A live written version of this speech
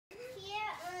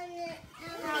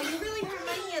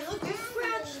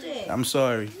I'm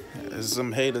sorry. There's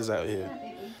some haters out here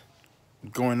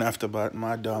going after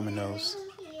my dominoes.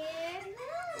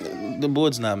 The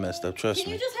board's not messed up, trust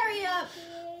Can me. you just hurry up?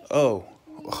 Oh.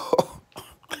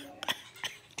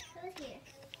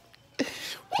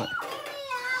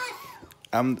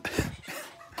 I'm.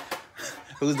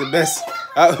 Who's the best?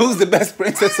 Who's the best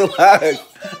princess alive?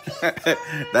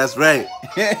 That's right.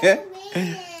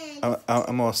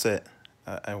 I'm all set.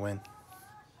 I win.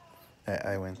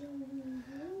 I win.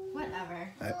 Whatever.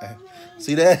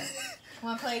 See that?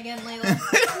 Want to play again, Layla?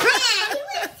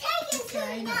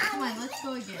 Sorry, no. Come on, let's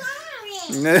go again.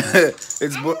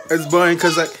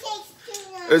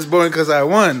 It's boring because I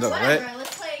won though, Whatever, right?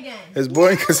 let's play again. It's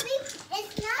boring because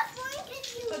It's not boring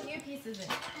because you. Put your pieces in.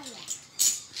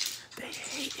 they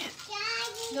hate it.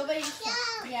 Nobody's.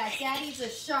 Yeah, Daddy's a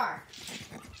shark.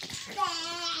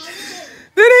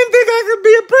 They didn't think I could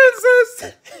be a princess.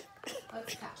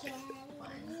 Let's count. 1,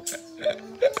 2,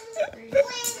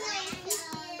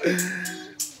 3.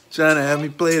 Trying to have me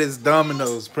play this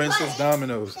dominoes, princess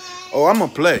dominoes. Oh, I'm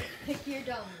gonna play. Pick your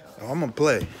domino. Oh, I'm gonna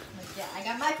play. Like, yeah, I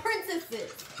got my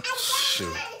princesses.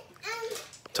 Shoot.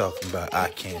 Talking about I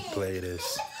can't play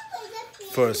this.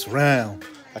 First round.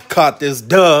 I caught this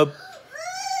dub.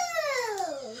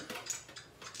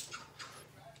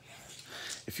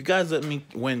 If you guys let me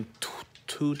win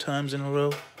two times in a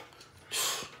row,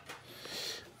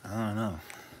 I don't know.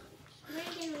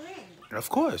 Of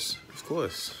course.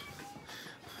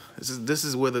 This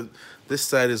is where this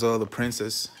side is all the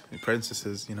princesses,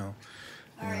 you know.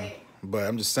 Alright. But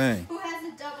I'm just saying. Who has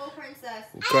a double princess?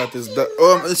 Who caught this dub?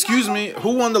 Excuse me.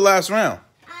 Who won the last round?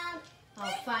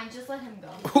 Oh, fine. Just let him go.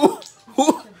 Who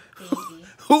Baby.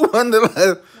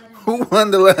 who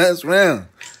won the last round?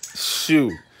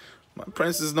 Shoot. My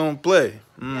princess don't play.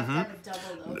 You have to have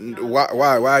a double, though.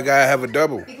 Why I gotta have a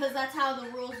double? Because that's how the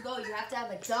rules go. You have to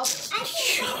have a double.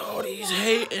 Yo, these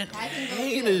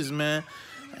haters, man.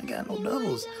 I ain't got no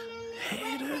doubles.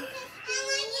 Hater.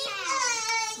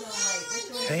 So, like,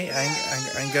 which one? Hey,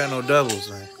 I ain't got no doubles,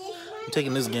 man. I'm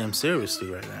taking this game seriously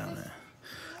right now, man.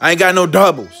 I ain't got no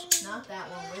doubles. Not that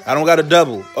one. I don't got a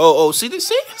double. Oh, see this?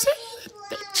 See?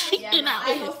 They cheating Yeah, out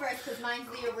I here. go first because mine's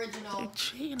the original. They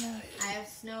cheating out here. I have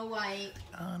Snow White.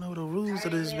 I don't know the rules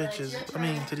of these Alright, Layla, it's bitches. your I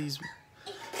mean, turn. to these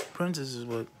princesses,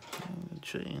 but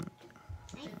cheating.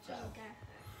 Good job.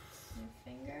 Your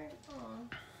finger? Aw.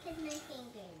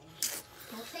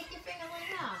 Well, take your finger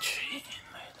like that. Cheating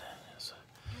like that.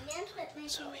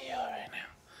 That's what we are right now.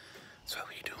 That's what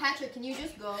we do. Patrick, can you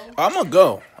just go? I'm gonna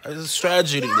go. There's a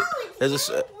strategy. There's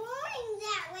a Alright,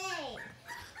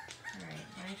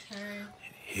 my turn.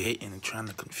 hating and trying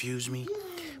to confuse me,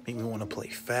 make me want to play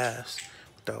fast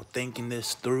without thinking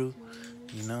this through.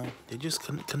 You know, they're just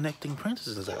connecting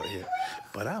princesses out here,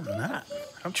 but I'm not.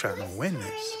 I'm trying to win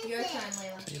this. Your turn,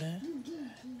 Layla. See that?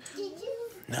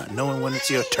 Not knowing when it's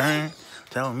your turn,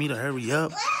 telling me to hurry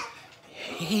up.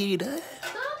 Hater. Mommy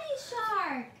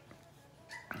shark.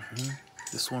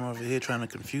 This one over here trying to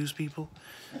confuse people.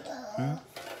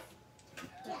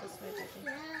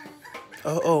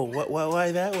 Oh,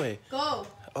 why that way? Go.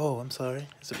 Oh, I'm sorry.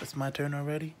 It's my turn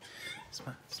already?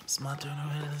 It's my turn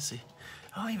already. Let's see.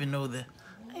 I don't even know.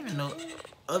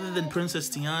 Other than Princess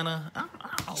Tiana, I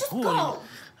don't know. Go.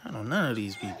 I don't know none of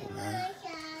these people, man.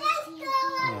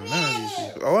 I don't know none of these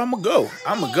people. Oh, I'm going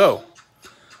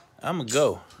to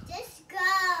go. Just go.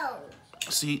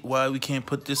 See why we can't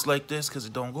put this like this? Because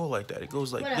it don't go like that. It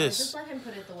goes like Whatever. this. Just let him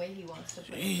put it the way he wants to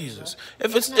put it. Jesus.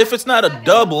 If it's not a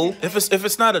double, if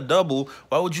it's not a double,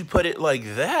 why would you put it like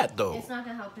that though? It's not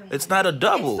gonna help him. It's win. not a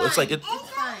double. It's fine. like it. It's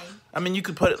fine. I mean, you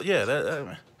could put it.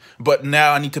 Yeah. But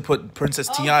now I need to put Princess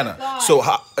Oh my Tiana. God. So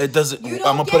how it does it? You I'm don't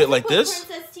gonna get put it to like put this.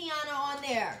 Princess Tiana on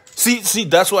there. See,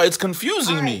 that's why it's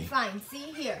confusing All right, me. fine.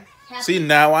 See here. See,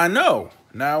 now I know.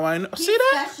 He's See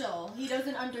that? special. He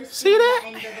doesn't understand See that? the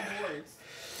end of the boards.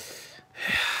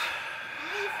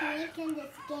 He's making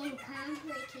this game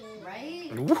complicated. Right?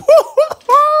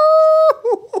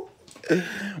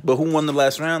 But who won the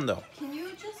last round though? Can you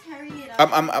just hurry it up?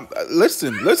 I'm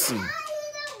listen. Waiting.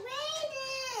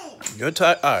 You're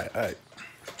tired. All right. Wait,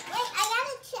 I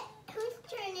gotta check. Whose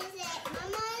turn is it?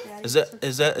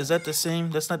 Mama's? Is that the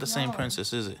same? That's not the same No.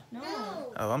 princess, is it? No.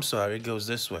 Oh, I'm sorry. It goes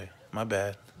this way. My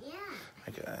bad. Yeah.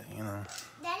 You know.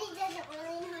 Daddy doesn't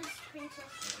really know his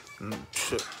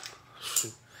princess.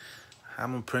 Shoot.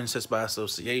 I'm a princess by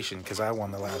association because I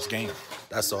won the last game.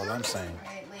 That's all I'm saying.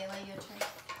 All right, Layla, your turn.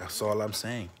 That's all I'm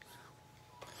saying.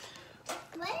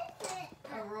 What is it?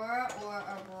 Aurora or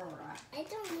Aurora? I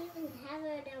don't even have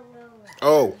an Aurora.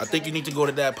 Oh, I think you need to go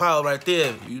to that pile right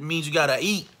there. It means you gotta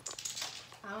eat.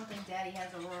 I don't don't think Daddy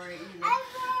has Aurora either.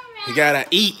 Aurora. You gotta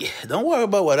eat. Don't worry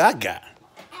about what I got.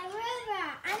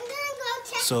 Aurora. I'm gonna go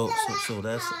check So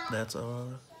the that's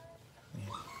Aurora.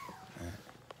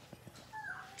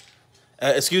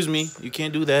 Excuse me, you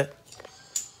can't do that.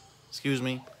 Excuse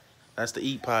me, that's the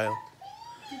eat pile.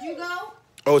 Did you go?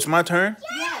 Oh, it's my turn?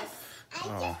 Yes. I just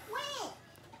Oh. went.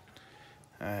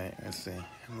 Alright, let's see.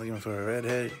 I'm looking for a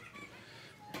redhead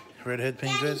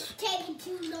pink dress. Daddy's taking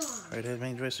too long. Redhead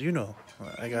pink dress. You know,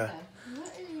 I got.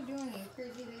 What are you doing, you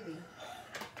crazy baby?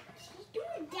 She's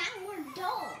doing downward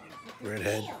dog.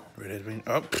 Redhead pink.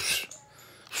 Oh,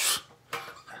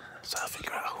 so I'll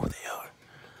figure out who they are.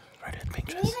 Redhead pink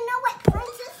Do you dress. even know what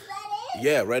princess that is?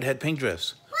 Yeah, redhead pink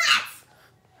dress. What?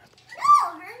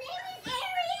 No, her name is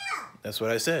Ariel. That's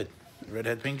what I said.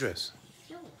 Redhead pink dress.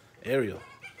 No. Ariel.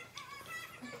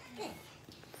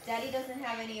 Daddy doesn't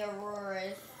have any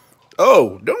Auroras.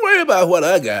 Oh, don't worry about what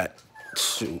I got.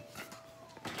 Shoot.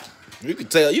 You can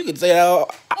say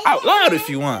out loud if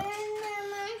you want.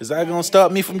 Is that gonna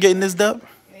stop me from getting this dub?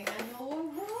 We have no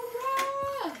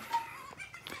Aurora.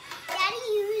 Daddy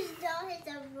used all his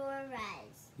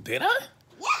Auroras. Did I?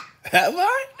 Yeah. Have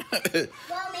I?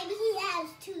 Well, maybe he has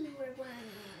two or one.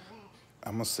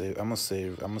 I'm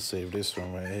gonna save this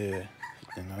one right here.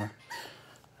 You know. I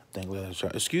think we'll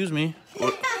try. Excuse me.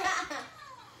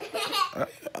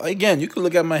 Again, you can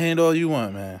look at my hand all you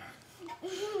want, man.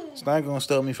 It's not gonna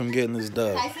stop me from getting this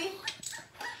dub. I see.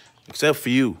 Except for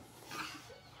you.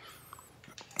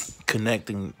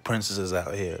 Connecting princesses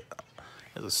out here.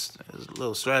 There's a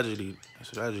little strategy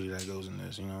that goes in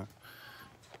this, you know.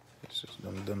 It's just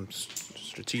them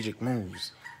strategic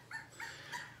moves.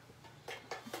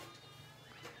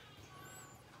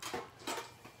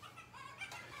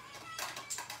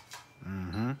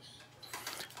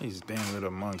 He's damn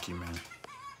little monkey, man.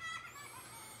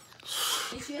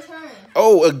 It's your turn.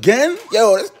 Oh, again?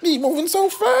 Yo, this be moving so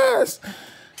fast.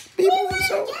 Be moving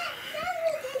so.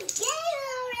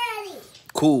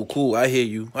 Cool. I hear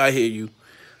you. I hear you.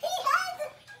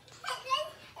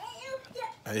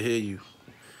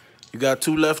 You got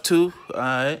 2 left too?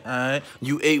 Alright.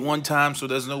 You ate 1 time, so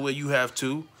there's no way you have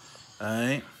 2.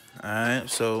 Alright.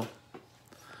 So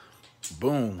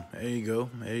boom. There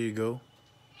you go.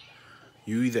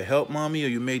 You either help mommy or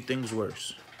you made things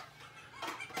worse.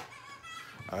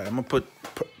 Alright, I'm gonna put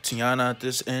Tiana at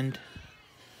this end.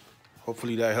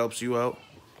 Hopefully that helps you out.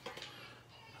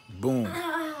 Boom.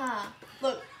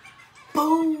 Look.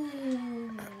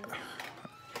 Boom.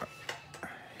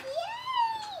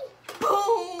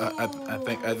 Boom.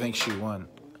 I think she won.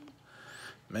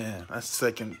 Man, that's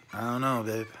second. I don't know,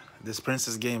 babe. This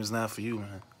princess game is not for you,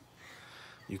 man.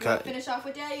 You want to finish off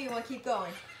with that, or you want to keep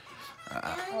going?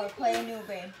 Or play a new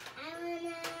game? I wanna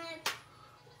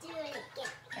do it again.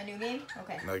 A new game?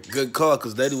 Okay. Like, good call,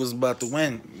 because Daddy was about to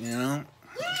win, you know?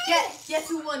 Guess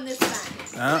who won this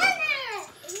time?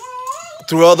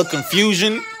 Through all the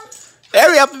confusion.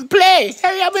 Hurry up and play.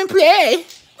 Hurry up and play.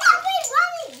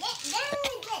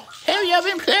 Hurry up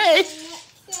and play.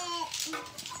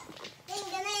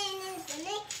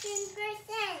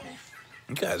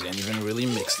 You guys ain't even really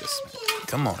mix this.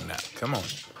 Come on now. Come on.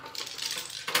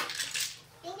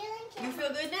 You feel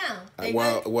good now? They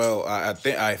Well, I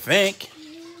think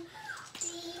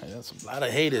there's a lot of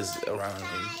haters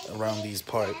around these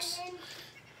parts.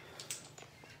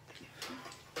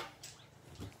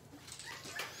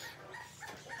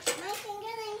 My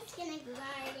fingerling's gonna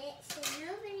guard it so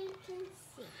nobody can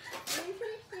see. 1, 2,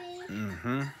 3,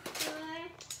 Mm-hmm. 4,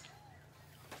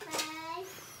 5,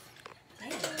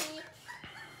 6.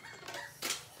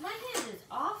 My hand is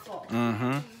awful.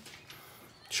 Mm-hmm.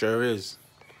 Sure is.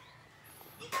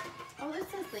 Oh, this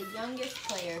says the youngest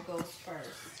player goes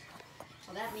first.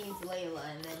 Well, that means Layla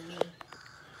and then me.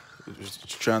 What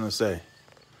you trying to say?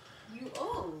 You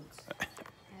old. Go ahead,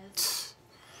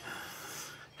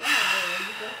 Layla,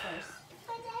 you go first.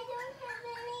 But I don't have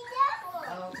any double.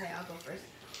 Oh, okay, I'll go first.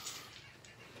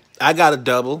 I got a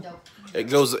double. Nope. It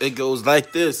goes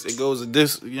like this. It goes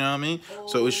this. You know what I mean?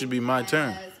 So it should be my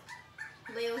turn.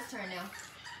 Layla's turn now.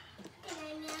 And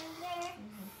I'm younger.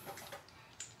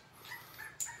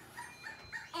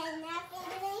 And that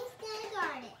fingerling's gonna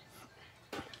guard it.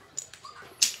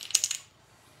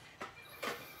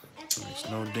 Okay. Makes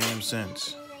no damn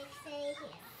sense. Like, say here.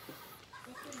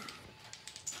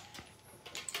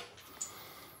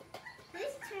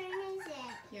 Whose turn is it?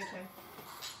 Your turn.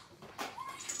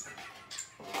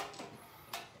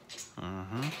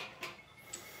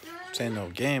 This ain't no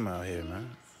game out here,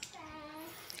 man.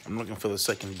 I'm looking for the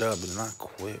second dub, but not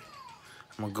quit.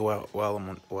 I'm gonna go out while I'm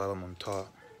on top.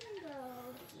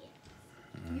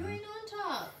 You ain't on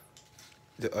top.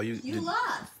 Are You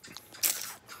lost.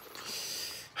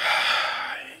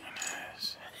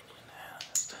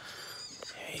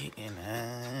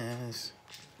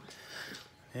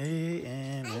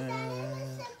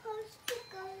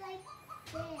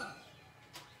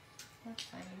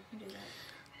 do that.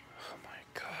 Oh my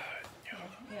God.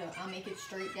 Yeah, I'll make it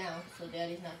straight down so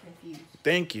Daddy's not confused.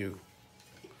 Thank you.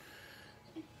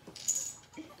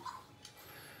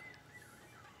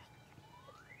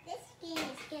 This game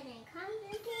is getting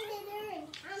complicated and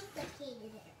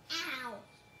complicated. Ow!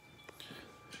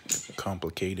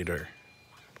 Complicated-er.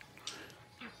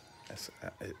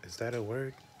 Is that a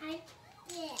word? I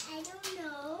don't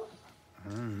know.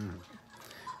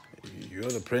 You're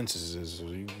the princesses, so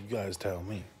you guys tell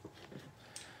me.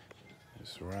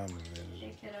 It's around me.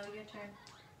 Okay, kiddo, your turn.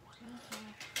 Okay,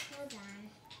 hold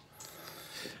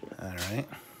on. All right.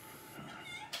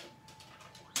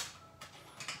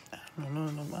 I don't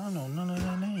know none of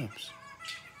their names.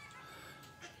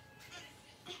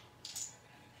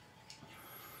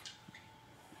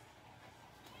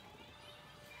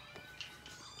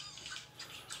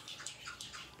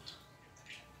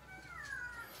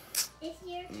 It's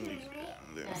your turn,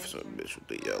 right? There's some bitch with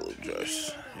the yellow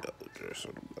dress or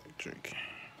the black drink.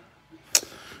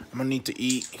 I'm gonna need to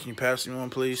eat. Can you pass me one,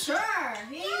 please? Sure,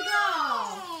 here you go. Hey,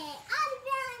 all of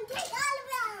them! Take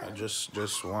all of them!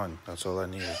 Just one. That's all I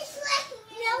needed. No,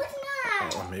 it's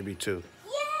not! Or maybe two.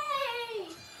 Yay!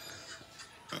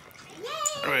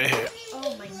 Yay! Right here.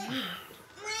 Oh, my knee.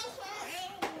 My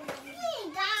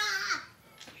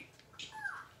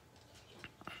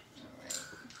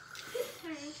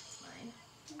turn. Fine.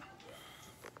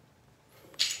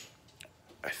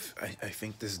 I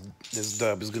think this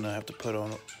dub is gonna have to put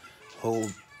on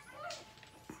hold.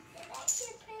 That's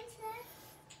your princess.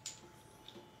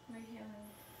 Right here,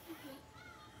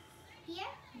 Here?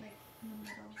 like in the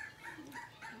middle.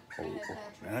 Oh, Go ahead,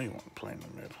 Patrick. now you want to play in the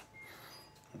middle.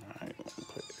 Now you want to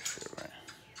play this shit right.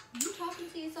 You talking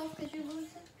to yourself because you're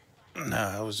losing?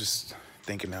 Nah, I was just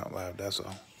thinking out loud. That's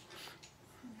all.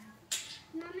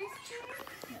 Mama's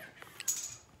turn?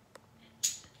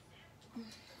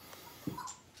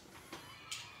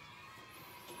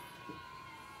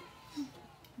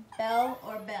 Belle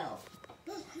or Belle?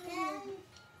 Then,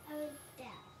 oh, down.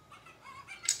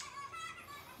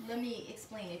 Let me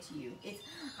explain it to you. It's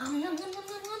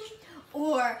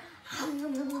or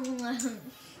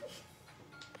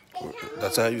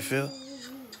That's how you feel?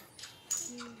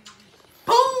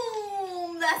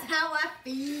 boom. That's how I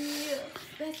feel.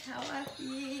 That's how I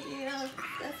feel.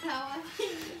 That's how I feel.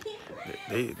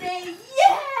 They Say yay!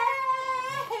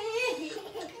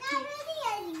 Not really a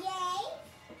yay.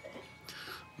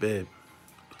 babe,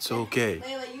 it's okay.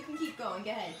 Layla, you can keep going. Go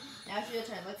ahead. Now it's your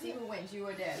turn. Let's see who wins, you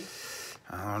or Daddy.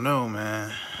 I don't know,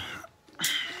 man.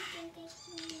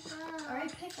 All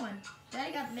right, pick one.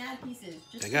 Daddy got mad pieces.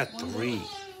 Just They got pick one. 3.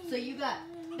 So you got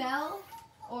Belle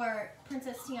or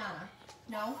Princess Tiana?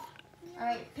 No? All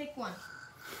right, pick one.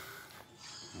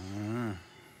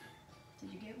 Did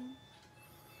you get one?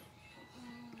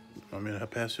 Want me to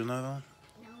pass you another one?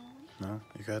 No. No?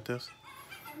 You got this?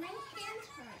 My hands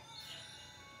hurt.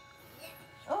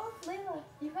 Oh, Layla,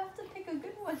 you have to pick a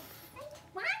good one.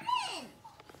 One.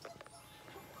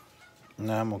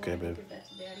 Nah, I'm okay, You wanna babe. give that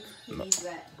to Daddy? He No. needs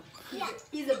that. Yeah.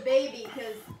 He's a baby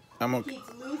because I'm he okay.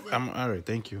 keeps losing. I'm all right.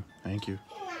 Thank you. Thank you.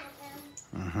 You're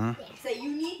welcome. Say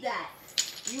you need that.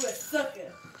 You a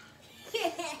sucker.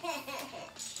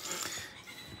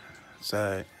 It's all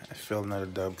right. I feel another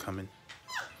dub coming.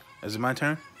 Is it my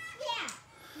turn? Yeah.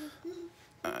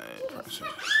 All right.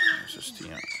 Princess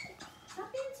Tiana.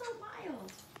 Stop being so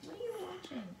wild. What are you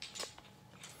watching?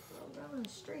 Little girl in a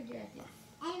straight jacket.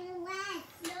 And relax.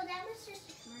 No, that was just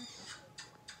a commercial.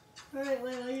 All right,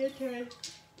 Layla, your turn.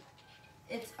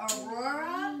 It's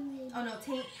Aurora. Oh no,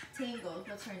 Tangled.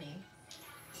 What's her name?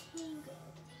 Tangled.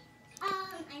 I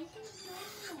think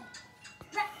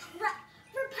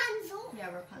Rapunzel. Yeah,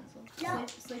 Rapunzel. No.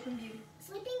 Sleeping Beauty.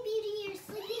 Sleeping Beauty or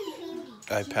Sleeping Beauty.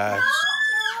 I passed.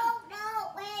 No,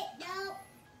 wait, no.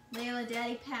 Layla,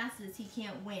 Daddy passes. He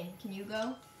can't win. Can you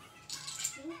go?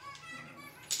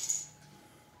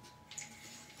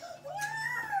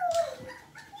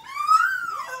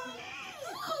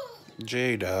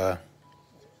 Jada.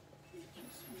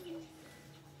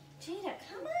 Jada,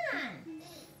 come on.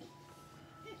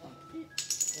 This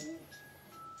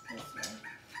way.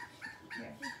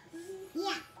 Here.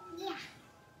 Yeah.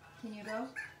 Can you go?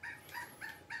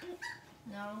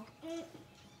 No?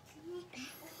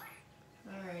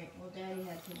 Alright, well Daddy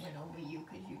had to win over you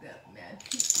because you got mad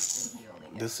pieces and he only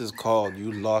got... This is called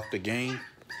you locked the game.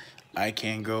 I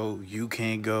can't go. You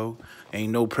can't go.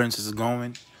 Ain't no princess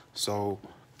going. So